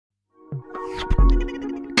I'm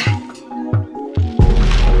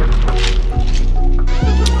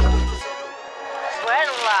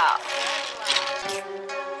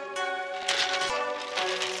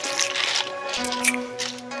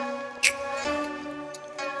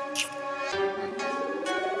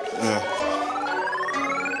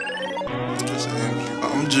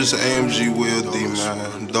just AMG Will D,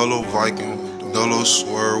 man. Dolo Viking, Dolo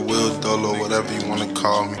Swerve, Will Dolo, whatever you wanna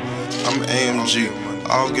call me. I'm AMG.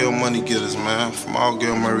 All girl money getters, man. From all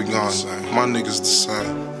girl Murray gone. My niggas the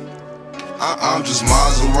same. I'm just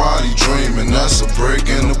Maserati dreaming, that's a brick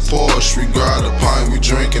in the Porsche. We grab a pint, we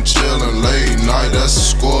drinking, chillin' late night, that's a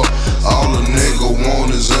score. All a nigga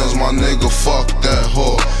want is M's, my nigga, fuck that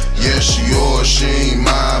whore. Yeah, she yours, she ain't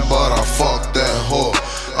mine, but I fuck that whore.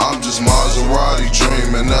 I'm just Maserati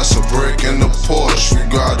dreaming, that's a brick in the Porsche. We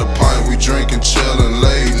grab a pint, we drinking, chillin'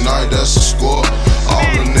 late night, that's a score. All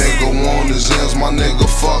a nigga want is M's, my nigga,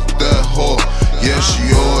 fuck that whore. Yeah, she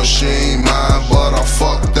yours, she ain't mine, but I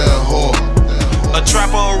fuck that whore. A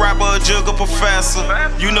trapper, a rapper, a jugger, professor.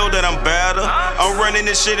 You know that I'm better. I'm running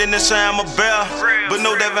this shit in the shine, I'm a bear. But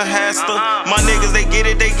no Devin Hester. My niggas, they get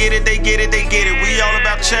it, they get it, they get it, they get it. We all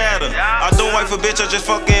about chatter. I don't wife a bitch, I just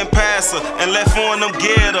fucking pass her. And left on them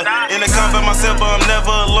get her. In the combat myself, but I'm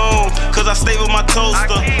never alone. Cause I stay with my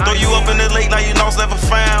toaster. Throw you up in the lake, now you lost, never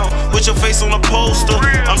found. With your face on a poster.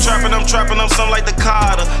 I'm trapping, I'm something like the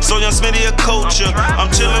Carter. So young Smitty a culture.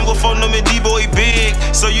 I'm chillin' with phone them and D.O.B big.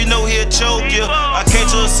 So you know he'll choke ya. I came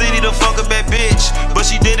to a city to fuck a bad bitch, but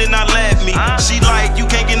she did it not let me. She like, you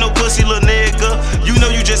can't get no pussy, little nigga. You know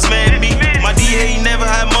you just mad me. My DA never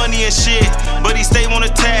had money and shit, but he stay wanna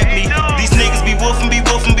tap me. These niggas be woofing,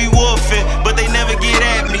 but they never get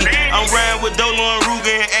at me. I'm riding with Dolo and Ruger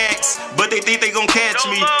and X, but they think they gon' catch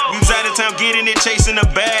me. We was out of town getting it, chasing the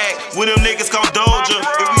bag with them niggas called Doja.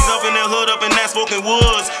 If we up in the hood, up in that smoking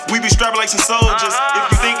woods, we be strapping like some soldiers. If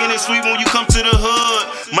you thinking it's sweet when you come to the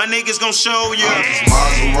hood, my niggas gon' show you. I'm just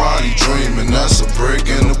Maserati dreaming, that's a brick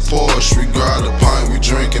in the Porsche. We grab a pint, we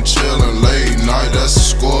drinking, chillin' late night, that's a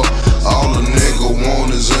score. All a nigga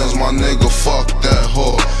want is M's, my nigga, fuck that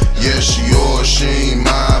whore. Yeah, she yours, she ain't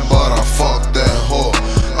mine, but I fuck that whore.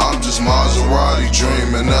 I'm just Maserati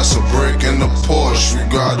dreaming, that's a brick in the Porsche. We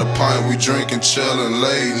grab a pint, we drinking, chillin'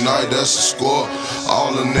 late night, that's a score.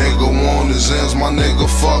 All a nigga want is M's, my nigga,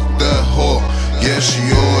 fuck that whore. Yeah, she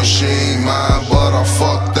yours, she ain't mine, but I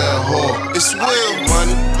fuck that whore. It's real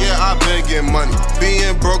money, yeah, I been getting money.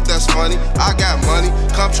 Being broke, that's funny, I got money.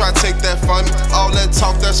 Come try take that from me, all that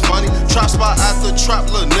talk, that's funny. Trap spot after trap,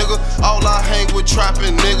 little nigga. All I hang with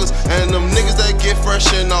trapping niggas, and them niggas that get fresh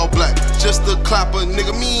and all black. Just a clapper,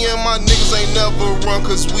 nigga. Me and my niggas ain't never run,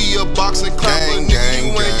 cause we a boxing clapper. Nigga,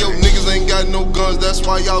 you and your niggas ain't got no guns, that's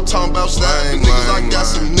why y'all talking about slapping niggas. I got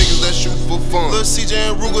some niggas that shoot for fun. Lil' CJ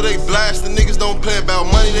and Ruger, they blast, the niggas don't play about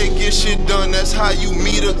money, they get shit done. That's how you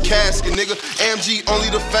meet a casket, nigga. AMG only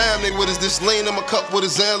the fam, nigga. What is this lean in my cup with a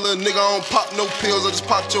Zan, little nigga? I don't pop no pills, I just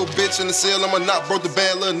popped your bitch in the cell. I'ma not broke the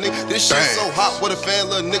band, little nigga. This shit so hot with a fan,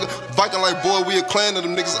 little nigga. Viking like, boy, we a clan of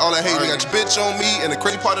them niggas. All that hate, nigga. Got your bitch on me, and the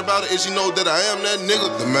crazy part about it is you know that I am that nigga.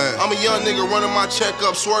 The man. I'm a young nigga running my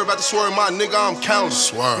checkup, swerve after swerve, my nigga, I'm counting.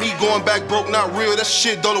 Swerve. Me going back broke, not real. That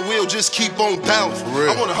shit, Dollar Wheel, just keep on down. For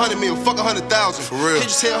real. I want 100 mil, fuck 100,000. For real. Can't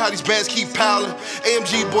you tell how these bands keep piling?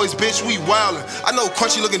 AMG boys, bitch, we wildin'. I know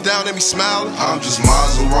Crunchy looking down at me smiling. I'm just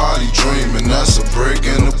Maserati dreaming, that's a brick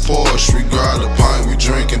in the Porsche. We grab a pint, we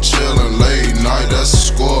drinking, chillin' late night, that's a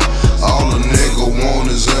score. All a nigga want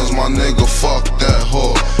is M's, my nigga, fuck that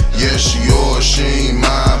whore. Yeah, she yours, she ain't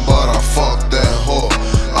mine, but I fuck that whore.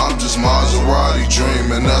 I'm just Maserati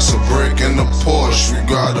dreaming, that's a brick in the Porsche. We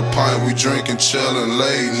grab a pint, we drinking, chillin'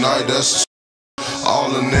 late night, that's a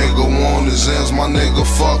all a nigga want is M's, my nigga,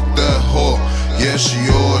 fuck that whore. Yeah, she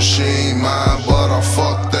yours, she ain't